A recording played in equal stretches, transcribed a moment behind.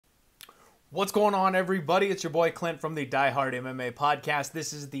What's going on, everybody? It's your boy Clint from the Die Hard MMA podcast.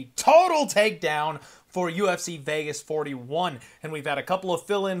 This is the Total Takedown for UFC Vegas 41, and we've had a couple of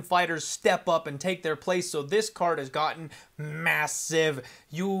fill-in fighters step up and take their place, so this card has gotten massive.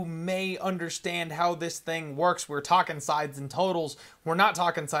 You may understand how this thing works. We're talking sides and totals. We're not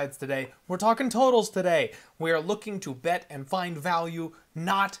talking sides today. We're talking totals today. We are looking to bet and find value,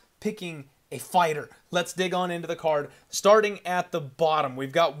 not picking a fighter. Let's dig on into the card. Starting at the bottom,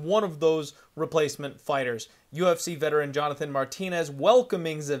 we've got one of those replacement fighters. UFC veteran Jonathan Martinez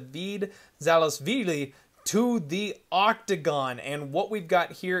welcoming Zavid Zalesvili to the octagon. And what we've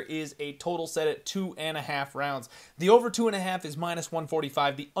got here is a total set at 2.5 rounds. The over 2.5 is minus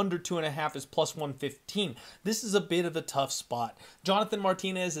 145. The under 2.5 is plus 115. This is a bit of a tough spot. Jonathan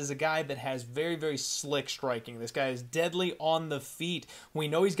Martinez is a guy that has very, very slick striking. This guy is deadly on the feet. We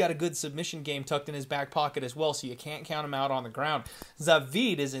know he's got a good submission game tucked in his back pocket as well, so you can't count him out on the ground.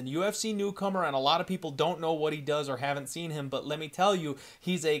 Zavid is a UFC newcomer, and a lot of people don't know what he does or haven't seen him, but let me tell you,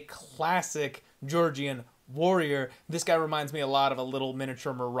 he's a classic Georgian warrior. This guy reminds me a lot of a little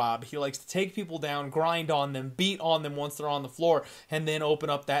miniature Merab. He likes to take people down, grind on them, beat on them once they're on the floor, and then open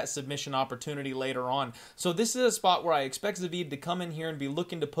up that submission opportunity later on. So this is a spot where I expect Zavid to come in here and be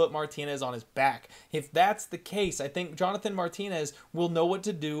looking to put Martinez on his back. If that's the case, I think Jonathan Martinez will know what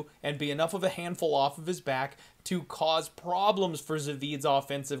to do and be enough of a handful off of his back to cause problems for Zavid's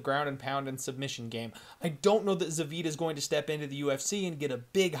offensive ground and pound and submission game. I don't know that Zavid is going to step into the UFC and get a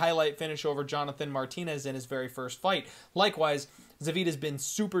big highlight finish over Jonathan Martinez in his very first fight. Likewise, Zavid has been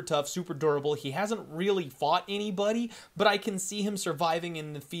super tough, super durable. He hasn't really fought anybody, but I can see him surviving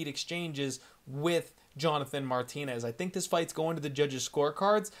in the feet exchanges with Jonathan Martinez. I think this fight's going to the judges'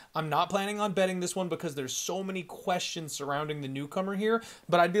 scorecards. I'm not planning on betting this one because there's so many questions surrounding the newcomer here,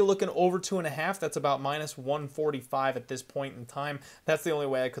 but I'd be looking over 2.5. That's about minus 145 at this point in time. That's the only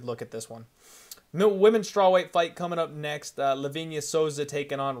way I could look at this one. Women's strawweight fight coming up next. Livinha Souza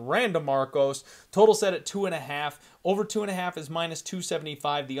taking on Randa Marcos. Total set at 2.5. Over 2.5 is minus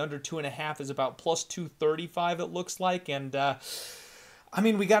 275. The under 2.5 is about plus 235, it looks like. And I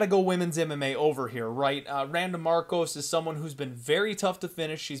mean, we got to go women's MMA over here, right? Randa Marcos is someone who's been very tough to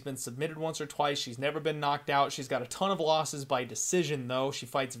finish. She's been submitted once or twice. She's never been knocked out. She's got a ton of losses by decision, though. She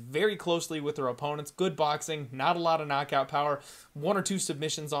fights very closely with her opponents. Good boxing, not a lot of knockout power. 1 or 2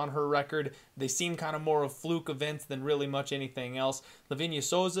 submissions on her record. They seem kind of more of fluke events than really much anything else. Livinha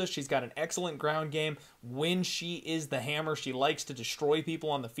Souza, she's got an excellent ground game. When she is the hammer, she likes to destroy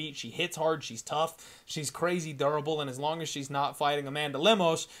people on the feet. She hits hard. She's tough. She's crazy durable, and as long as she's not fighting Amanda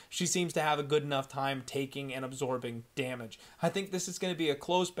Lemos, she seems to have a good enough time taking and absorbing damage. I think this is going to be a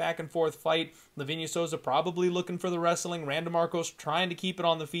close back and forth fight. Livinha Souza probably looking for the wrestling. Randa Marcos trying to keep it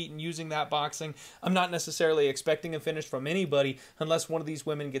on the feet and using that boxing. I'm not necessarily expecting a finish from anybody unless one of these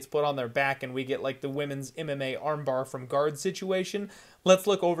women gets put on their back and we get like the women's MMA armbar from guard situation. Let's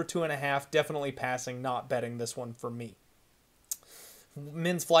look over 2.5. Definitely passing, not betting this one for me.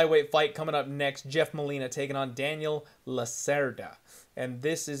 Men's flyweight fight coming up next. Jeff Molina taking on Daniel Lacerda. And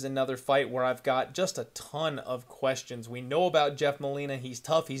this is another fight where I've got just a ton of questions. We know about Jeff Molina. He's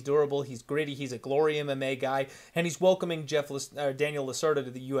tough, he's durable, he's gritty, he's a Glory MMA guy, and he's welcoming Daniel Lacerda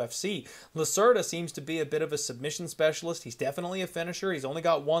to the UFC. Lacerda seems to be a bit of a submission specialist. He's definitely a finisher. He's only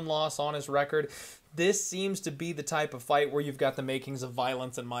got 1 loss on his record. This seems to be the type of fight where you've got the makings of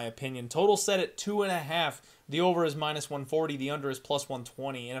violence, in my opinion. Total set at 2.5. The over is minus 140. The under is plus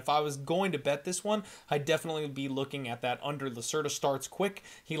 120. And if I was going to bet this one, I'd definitely be looking at that under. Lacerda starts quick.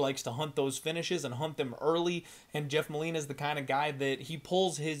 He likes to hunt those finishes and hunt them early. And Jeff Molina is the kind of guy that he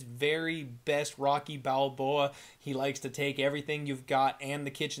pulls his very best Rocky Balboa. He likes to take everything you've got and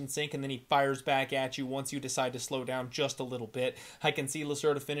the kitchen sink, and then he fires back at you once you decide to slow down just a little bit. I can see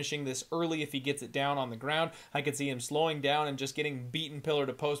Lacerda finishing this early if he gets it down on the ground. I could see him slowing down and just getting beaten pillar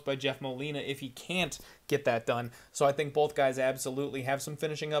to post by Jeff Molina if he can't get that done. So I think both guys absolutely have some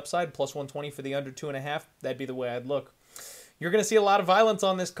finishing upside. Plus 120 for the under 2.5. That'd be the way I'd look. You're going to see a lot of violence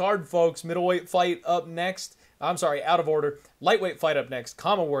on this card, folks. Middleweight fight up next. I'm sorry, out of order. Lightweight fight up next.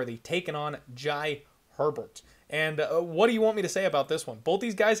 Worthy taking on Jai Herbert. And what do you want me to say about this one? Both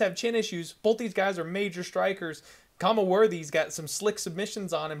these guys have chin issues. Both these guys are major strikers. Worthy's got some slick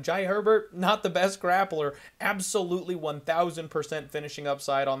submissions on him. Jai Herbert, not the best grappler. Absolutely 1,000% finishing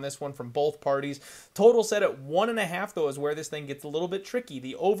upside on this one from both parties. Total set at 1.5, though, is where this thing gets a little bit tricky.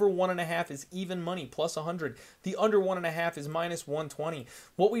 The over 1.5 is even money, plus 100. The under 1.5 is minus 120.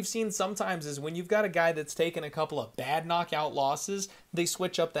 What we've seen sometimes is when you've got a guy that's taken a couple of bad knockout losses, they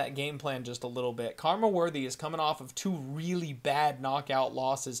switch up that game plan just a little bit. Worthy is coming off of 2 really bad knockout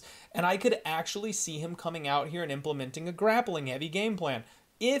losses, and I could actually see him coming out here and implementing a grappling heavy game plan.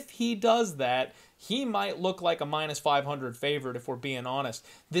 if he does that, he might look like a minus 500 favorite if we're being honest.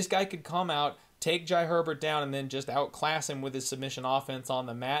 This guy could come out, take Jai Herbert down, and then just outclass him with his submission offense on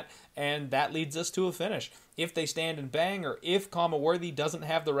the mat, and that leads us to a finish. If they stand and bang, or if Worthy doesn't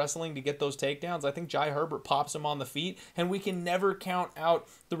have the wrestling to get those takedowns, I think Jai Herbert pops him on the feet, and we can never count out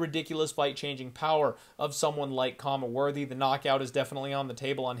the ridiculous fight-changing power of someone like Worthy. The knockout is definitely on the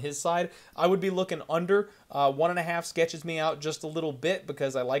table on his side. I would be looking under. 1.5 sketches me out just a little bit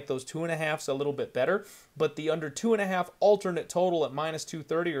because I like those 2.5s a little bit better, but the under 2.5 alternate total at minus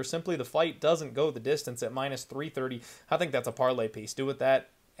 230, or simply the fight doesn't go the distance at minus 330, I think that's a parlay piece. Do with that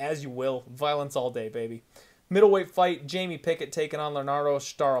as you will. Violence all day, baby. Middleweight fight, Jamie Pickett taking on Leonardo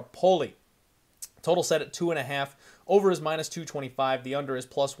Staropoli. Total set at 2.5. Over is minus 225. The under is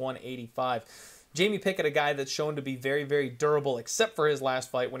plus 185. Jamie Pickett, a guy that's shown to be very, very durable, except for his last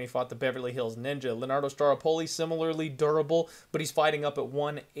fight when he fought the Beverly Hills Ninja. Leonardo Staropoli, similarly durable, but he's fighting up at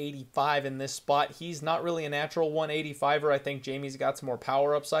 185 in this spot. He's not really a natural 185er. I think Jamie's got some more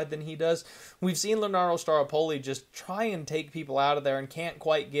power upside than he does. We've seen Leonardo Staropoli just try and take people out of there and can't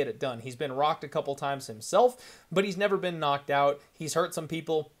quite get it done. He's been rocked a couple times himself, but he's never been knocked out. He's hurt some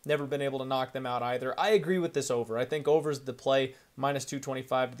people, never been able to knock them out either. I agree with this over. I think over's the play. Minus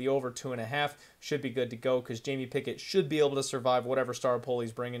 225 to the over 2.5 should be good to go because Jamie Pickett should be able to survive whatever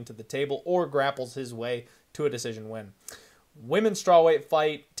Staropoli's bringing to the table or grapples his way to a decision win. Women's strawweight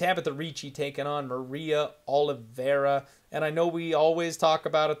fight, Tabatha Ricci taking on Maria Oliveira. And I know we always talk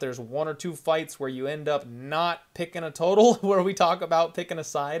about it. There's 1 or 2 fights where you end up not picking a total, where we talk about picking a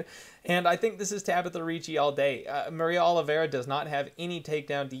side. And I think this is Tabatha Ricci all day. Maria Oliveira does not have any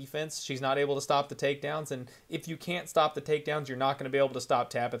takedown defense. She's not able to stop the takedowns. And if you can't stop the takedowns, you're not going to be able to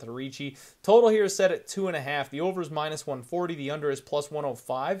stop Tabatha Ricci. Total here is set at 2.5. The over is minus 140. The under is plus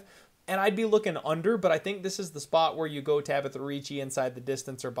 105. And I'd be looking under, but I think this is the spot where you go Tabatha Ricci inside the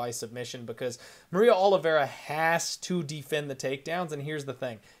distance or by submission because Maria Oliveira has to defend the takedowns. And here's the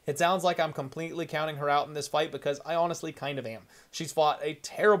thing. It sounds like I'm completely counting her out in this fight because I honestly kind of am. She's fought a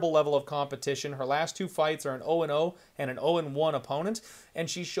terrible level of competition. Her last 2 fights are an 0-0 and an 0-1 opponent, and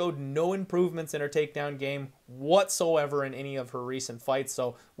she showed no improvements in her takedown game whatsoever in any of her recent fights.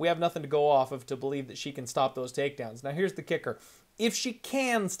 So we have nothing to go off of to believe that she can stop those takedowns. Now here's the kicker. If she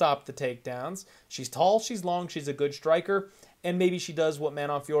can stop the takedowns, she's tall, she's long, she's a good striker, and maybe she does what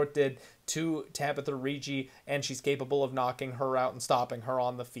Manon Fiorot did to Tabatha Ricci, and she's capable of knocking her out and stopping her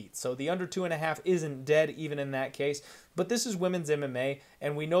on the feet. So the under 2.5 isn't dead even in that case, but this is women's MMA,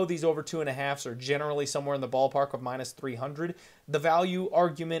 and we know these over 2.5s are generally somewhere in the ballpark of minus 300. The value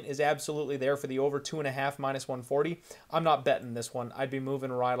argument is absolutely there for the over 2.5 minus 140. I'm not betting this one. I'd be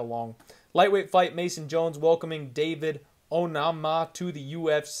moving right along. Lightweight fight, Mason Jones welcoming David Onama to the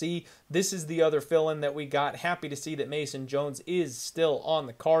UFC. This is the other fill-in that we got. Happy to see that Mason Jones is still on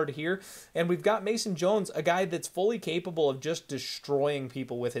the card here. And we've got Mason Jones, a guy that's fully capable of just destroying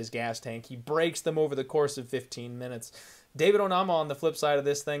people with his gas tank. He breaks them over the course of 15 minutes. David Onama on the flip side of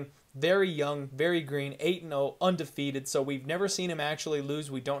this thing, very young, very green, 8-0, undefeated, so we've never seen him actually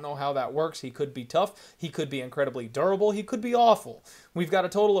lose. We don't know how that works. He could be tough. He could be incredibly durable. He could be awful. We've got a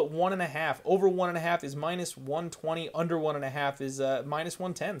total at 1.5. Over 1.5 is minus 120. Under 1.5 is minus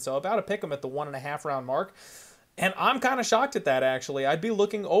 110, so about a pick 'em at the 1.5 round mark. And I'm kind of shocked at that, actually. I'd be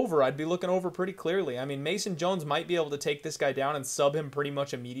looking over. I'd be looking over pretty clearly. I mean, Mason Jones might be able to take this guy down and sub him pretty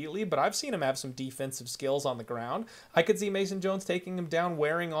much immediately, but I've seen him have some defensive skills on the ground. I could see Mason Jones taking him down,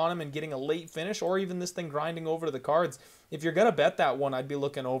 wearing on him, and getting a late finish, or even this thing grinding over to the cards. If you're going to bet that one, I'd be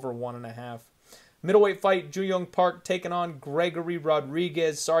looking over 1.5. Middleweight fight, Jung Park taking on Gregory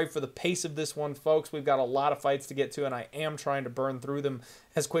Rodrigues. Sorry for the pace of this one, folks. We've got a lot of fights to get to, and I am trying to burn through them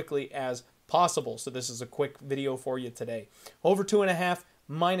as quickly as possible. So this is a quick video for you today. Over 2.5,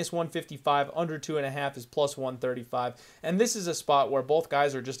 minus 155. Under 2.5 is plus 135. And this is a spot where both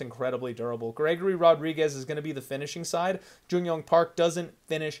guys are just incredibly durable. Gregory Rodrigues is going to be the finishing side. Jung Park doesn't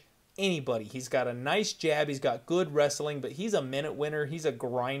finish anybody. He's got a nice jab, he's got good wrestling, but he's a minute winner, he's a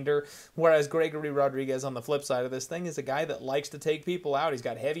grinder, whereas Gregory Rodrigues on the flip side of this thing is a guy that likes to take people out. He's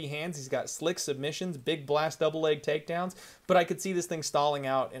got heavy hands, he's got slick submissions, big blast double leg takedowns, but I could see this thing stalling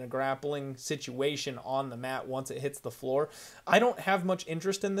out in a grappling situation on the mat once it hits the floor. I don't have much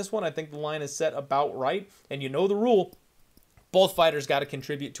interest in this one. I think the line is set about right, and you know the rule. Both fighters got to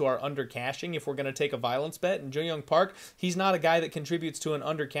contribute to our under cashing if we're going to take a violence bet. And Jung Park, he's not a guy that contributes to an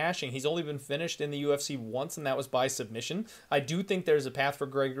under cashing. He's only been finished in the UFC once, and that was by submission. I do think there's a path for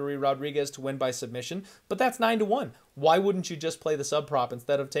Gregory Rodrigues to win by submission, but that's 9-1. Why wouldn't you just play the sub prop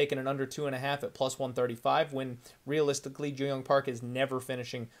instead of taking an under 2.5 at plus 135 when realistically Jung Park is never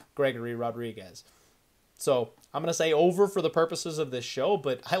finishing Gregory Rodrigues? So I'm going to say over for the purposes of this show,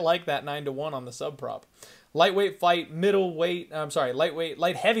 but I like that 9-1 on the sub prop. Lightweight fight,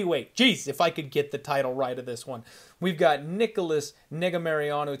 light heavyweight. Jeez, if I could get the title right of this one. We've got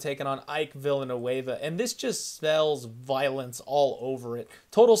Negumereanu taking on Ike Villanueva, and this just spells violence all over it.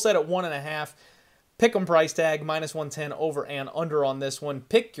 Total set at 1.5. Pick'em price tag, -110 over and under on this one.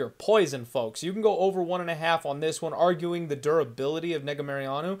 Pick your poison, folks. You can go over 1.5 on this one, arguing the durability of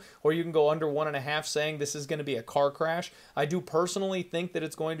Negumereanu, or you can go under 1.5, saying this is going to be a car crash. I do personally think that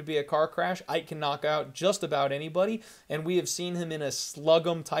it's going to be a car crash. Ike can knock out just about anybody, and we have seen him in a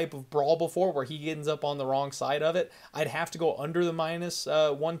slug'em type of brawl before where he ends up on the wrong side of it. I'd have to go under the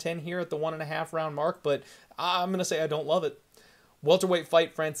 -110 here at the 1.5 round mark, but I'm going to say I don't love it. Welterweight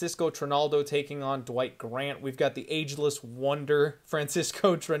fight, Francisco Trinaldo taking on Dwight Grant. We've got the ageless wonder,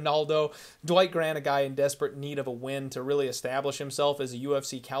 Francisco Trinaldo. Dwight Grant, a guy in desperate need of a win to really establish himself as a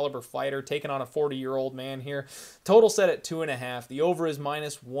UFC caliber fighter, taking on a 40-year-old man here. Total set at 2.5. The over is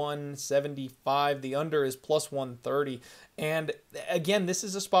 -175. The under is +130. And again, this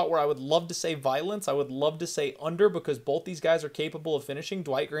is a spot where I would love to say violence. I would love to say under because both these guys are capable of finishing.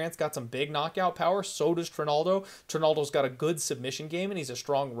 Dwight Grant's got some big knockout power. So does Trinaldo. Trinaldo's got a good submission game and he's a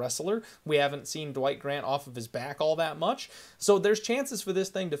strong wrestler. We haven't seen Dwight Grant off of his back all that much. So there's chances for this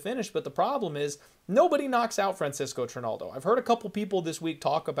thing to finish. But the problem is nobody knocks out Francisco Trinaldo. I've heard a couple people this week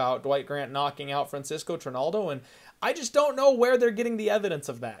talk about Dwight Grant knocking out Francisco Trinaldo, and I just don't know where they're getting the evidence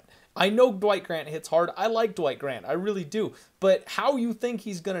of that. I know Dwight Grant hits hard. I like Dwight Grant. I really do. But how you think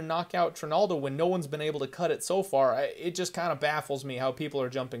he's going to knock out Trinaldo when no one's been able to cut it so far, it just kind of baffles me how people are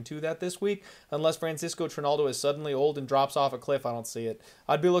jumping to that this week. Unless Francisco Trinaldo is suddenly old and drops off a cliff, I don't see it.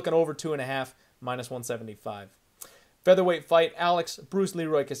 I'd be looking over 2.5, -175. Featherweight fight, Bruce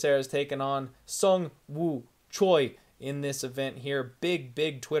Leroy Caceres taking on Seung Choi in this event here.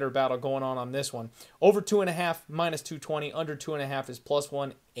 Big Twitter battle going on this one. Over 2.5, -220. Under 2.5 is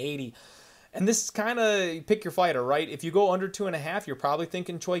 +180. And this is kind of pick your fighter, right? If you go under 2.5, you're probably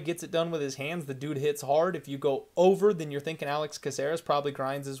thinking Choi gets it done with his hands. The dude hits hard. If you go over, then you're thinking Caceres probably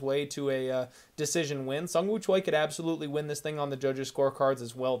grinds his way to a decision win. Seung Choi could absolutely win this thing on the judges' scorecards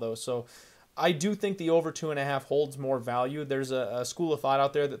as well, though. So I do think the over 2.5 holds more value. There's a school of thought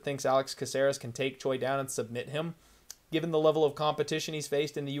out there that thinks Caceres can take Choi down and submit him. Given the level of competition he's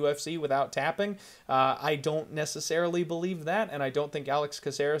faced in the UFC without tapping, I don't necessarily believe that, and I don't think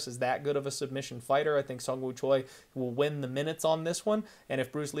Caceres is that good of a submission fighter. I think Seung Choi will win the minutes on this one, and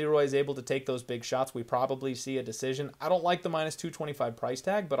if Bruce Leroy is able to take those big shots, we probably see a decision. I don't like the -225 price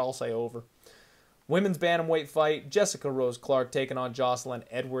tag, but I'll say over. Women's bantamweight fight, Jessica Rose Clark taking on Joselyne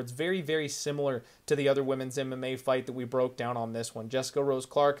Edwards. Very similar to the other women's MMA fight that we broke down on this one. Jessica Rose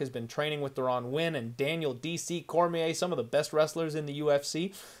Clark has been training with Deron Wynn and Daniel D.C. Cormier, some of the best wrestlers in the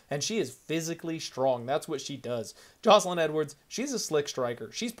UFC, and she is physically strong. That's what she does. Joselyne Edwards, she's a slick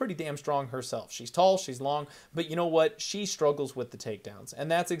striker. She's pretty damn strong herself. She's tall, she's long, but you know what? She struggles with the takedowns,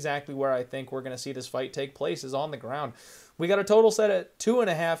 and that's exactly where I think we're going to see this fight take place, is on the ground. We got a total set at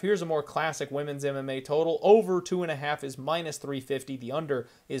 2.5. Here's a more classic women's MMA total. Over 2.5 is -350. The under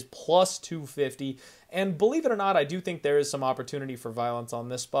is +250. And believe it or not, I do think there is some opportunity for violence on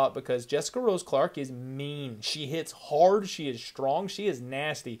this spot because Jessica Rose Clark is mean. She hits hard. She is strong. She is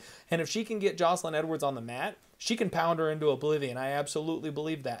nasty. And if she can get Joselyne Edwards on the mat, she can pound her into oblivion. I absolutely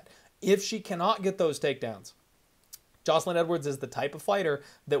believe that. If she cannot get those takedowns, Joselyne Edwards is the type of fighter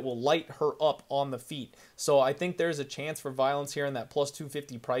that will light her up on the feet. So I think there's a chance for violence here, and that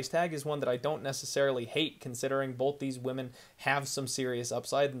 +250 price tag is one that I don't necessarily hate, considering both these women have some serious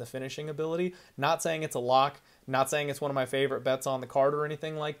upside in the finishing ability. Not saying it's a lock, not saying it's one of my favorite bets on the card or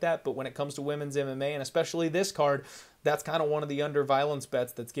anything like that, but when it comes to women's MMA, and especially this card, that's kind of one of the under violence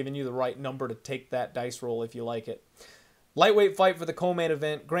bets that's giving you the right number to take that dice roll if you like it. Lightweight fight for the co-main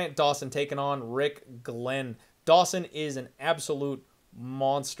event, Grant Dawson taking on Rick Glenn. Dawson is an absolute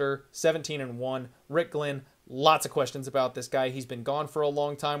monster, 17-1. Rick Glenn, lots of questions about this guy. He's been gone for a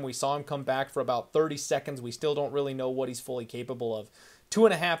long time. We saw him come back for about 30 seconds. We still don't really know what he's fully capable of.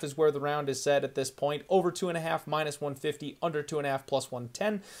 2.5 is where the round is set at this point. Over 2.5, -150. Under 2.5,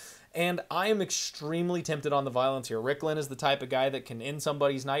 +110. And I am extremely tempted on the violence here. Rick Glenn is the type of guy that can end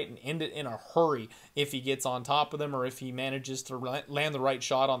somebody's night and end it in a hurry if he gets on top of them or if he manages to land the right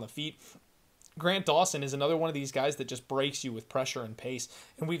shot on the feet. Grant Dawson is another one of these guys that just breaks you with pressure and pace.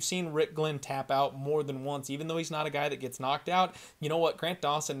 And we've seen Rick Glenn tap out more than once. Even though he's not a guy that gets knocked out, you know what? Grant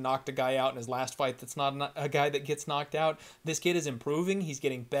Dawson knocked a guy out in his last fight that's not a guy that gets knocked out. This kid is improving. He's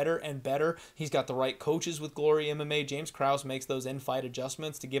getting better and better. He's got the right coaches with Glory MMA. James Krause makes those in-fight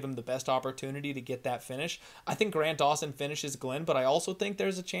adjustments to give him the best opportunity to get that finish. I think Grant Dawson finishes Glenn, but I also think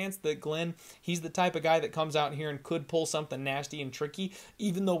there's a chance that Glenn, he's the type of guy that comes out here and could pull something nasty and tricky.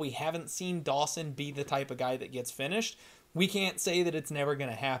 Even though we haven't seen Dawson be the type of guy that gets finished, we can't say that it's never going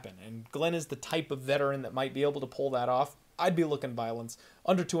to happen. And Glenn is the type of veteran that might be able to pull that off. I'd be looking violence.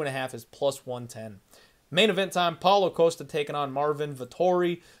 Under 2.5 is plus 110. Main event time, Paulo Costa taking on Marvin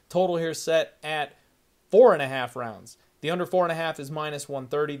Vettori. Total here set at 4.5 rounds. The under 4.5 is minus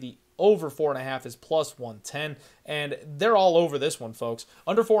 130. The over 4.5 is plus 110. And they're all over this one, folks.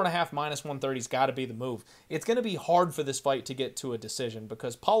 Under 4.5 minus 130's got to be the move. It's going to be hard for this fight to get to a decision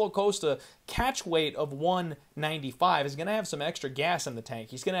because Paulo Costa, catch weight of 195, is going to have some extra gas in the tank.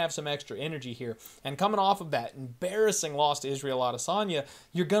 He's going to have some extra energy here. And coming off of that embarrassing loss to Israel Adesanya,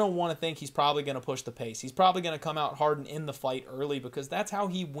 you're going to want to think he's probably going to push the pace. He's probably going to come out hard and in the fight early because that's how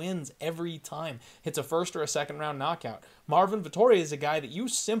he wins every time. It's a first or a second round knockout. Marvin Vettori is a guy that you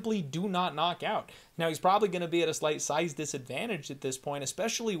simply do not knock out. Now, he's probably going to be at a slight size disadvantage at this point,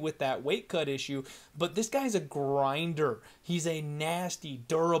 especially with that weight cut issue, but this guy's a grinder. He's a nasty,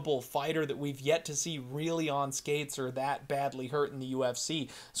 durable fighter that we've yet to see really on skates or that badly hurt in the UFC.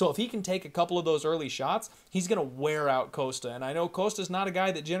 So if he can take a couple of those early shots, he's going to wear out Costa. And I know Costa's not a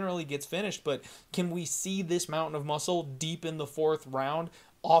guy that generally gets finished, but can we see this mountain of muscle deep in the 4th round,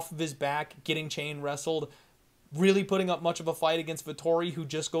 off of his back, getting chain wrestled, really putting up much of a fight against Vettori, who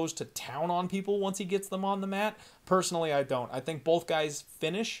just goes to town on people once he gets them on the mat? Personally, I don't. I think both guys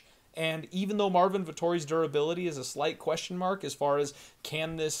finish, and even though Marvin Vettori's durability is a slight question mark as far as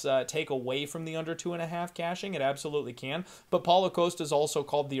can this take away from the under 2.5 cashing, it absolutely can. But Paulo Costa is also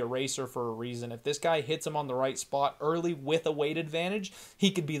called the eraser for a reason. If this guy hits him on the right spot early with a weight advantage,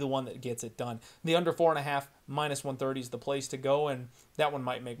 he could be the one that gets it done. The under 4.5 minus 130 is the place to go, and that one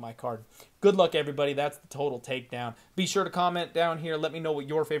might make my card. Good luck, everybody. That's the total takedown. Be sure to comment down here. Let me know what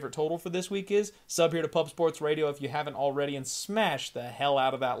your favorite total for this week is. Sub here to Pub Sports Radio if you haven't already, and smash the hell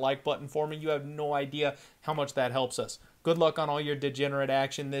out of that like button for me. You have no idea how much that helps us. Good luck on all your degenerate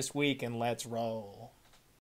action this week, and let's roll.